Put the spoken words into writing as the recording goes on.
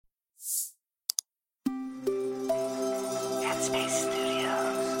Headspace Studios.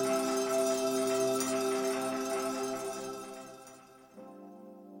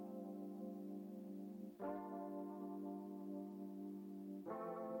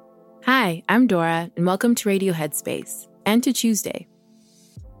 Hi, I'm Dora, and welcome to Radio Headspace, and to Tuesday.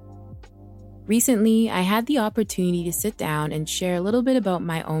 Recently, I had the opportunity to sit down and share a little bit about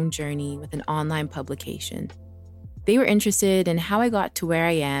my own journey with an online publication. They were interested in how I got to where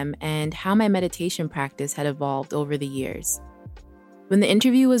I am and how my meditation practice had evolved over the years. When the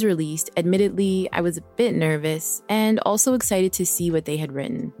interview was released, admittedly, I was a bit nervous and also excited to see what they had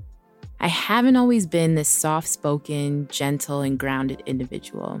written. I haven't always been this soft-spoken, gentle, and grounded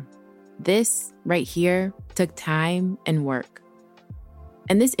individual. This, right here, took time and work.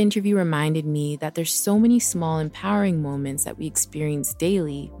 And this interview reminded me that there's so many small empowering moments that we experience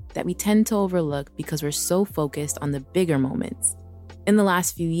daily that we tend to overlook because we're so focused on the bigger moments. In the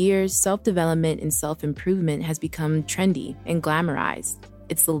last few years, self-development and self-improvement has become trendy and glamorized.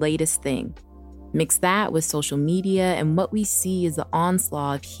 It's the latest thing. Mix that with social media and what we see is the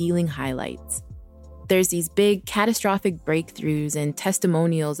onslaught of healing highlights. There's these big catastrophic breakthroughs and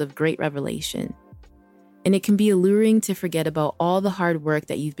testimonials of great revelation. And it can be alluring to forget about all the hard work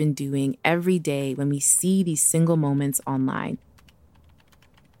that you've been doing every day when we see these single moments online.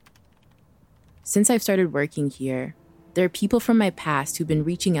 Since I've started working here, there are people from my past who've been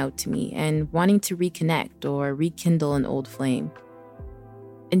reaching out to me and wanting to reconnect or rekindle an old flame.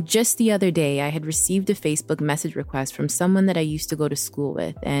 And just the other day, I had received a Facebook message request from someone that I used to go to school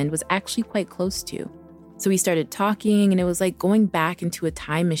with and was actually quite close to. So we started talking, and it was like going back into a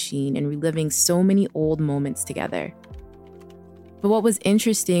time machine and reliving so many old moments together. But what was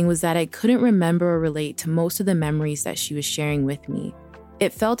interesting was that I couldn't remember or relate to most of the memories that she was sharing with me.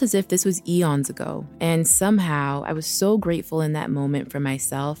 It felt as if this was eons ago, and somehow I was so grateful in that moment for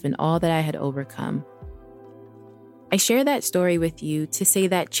myself and all that I had overcome. I share that story with you to say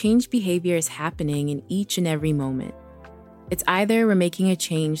that change behavior is happening in each and every moment. It's either we're making a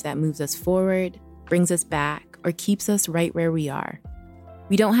change that moves us forward, brings us back, or keeps us right where we are.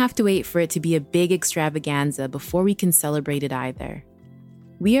 We don't have to wait for it to be a big extravaganza before we can celebrate it either.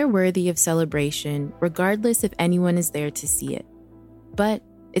 We are worthy of celebration regardless if anyone is there to see it. But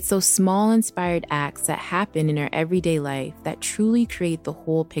it's those small inspired acts that happen in our everyday life that truly create the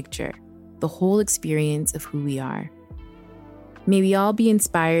whole picture, the whole experience of who we are. May we all be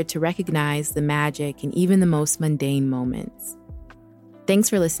inspired to recognize the magic in even the most mundane moments. Thanks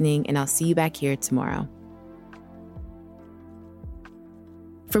for listening, and I'll see you back here tomorrow.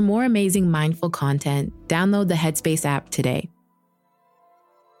 For more amazing mindful content, download the Headspace app today.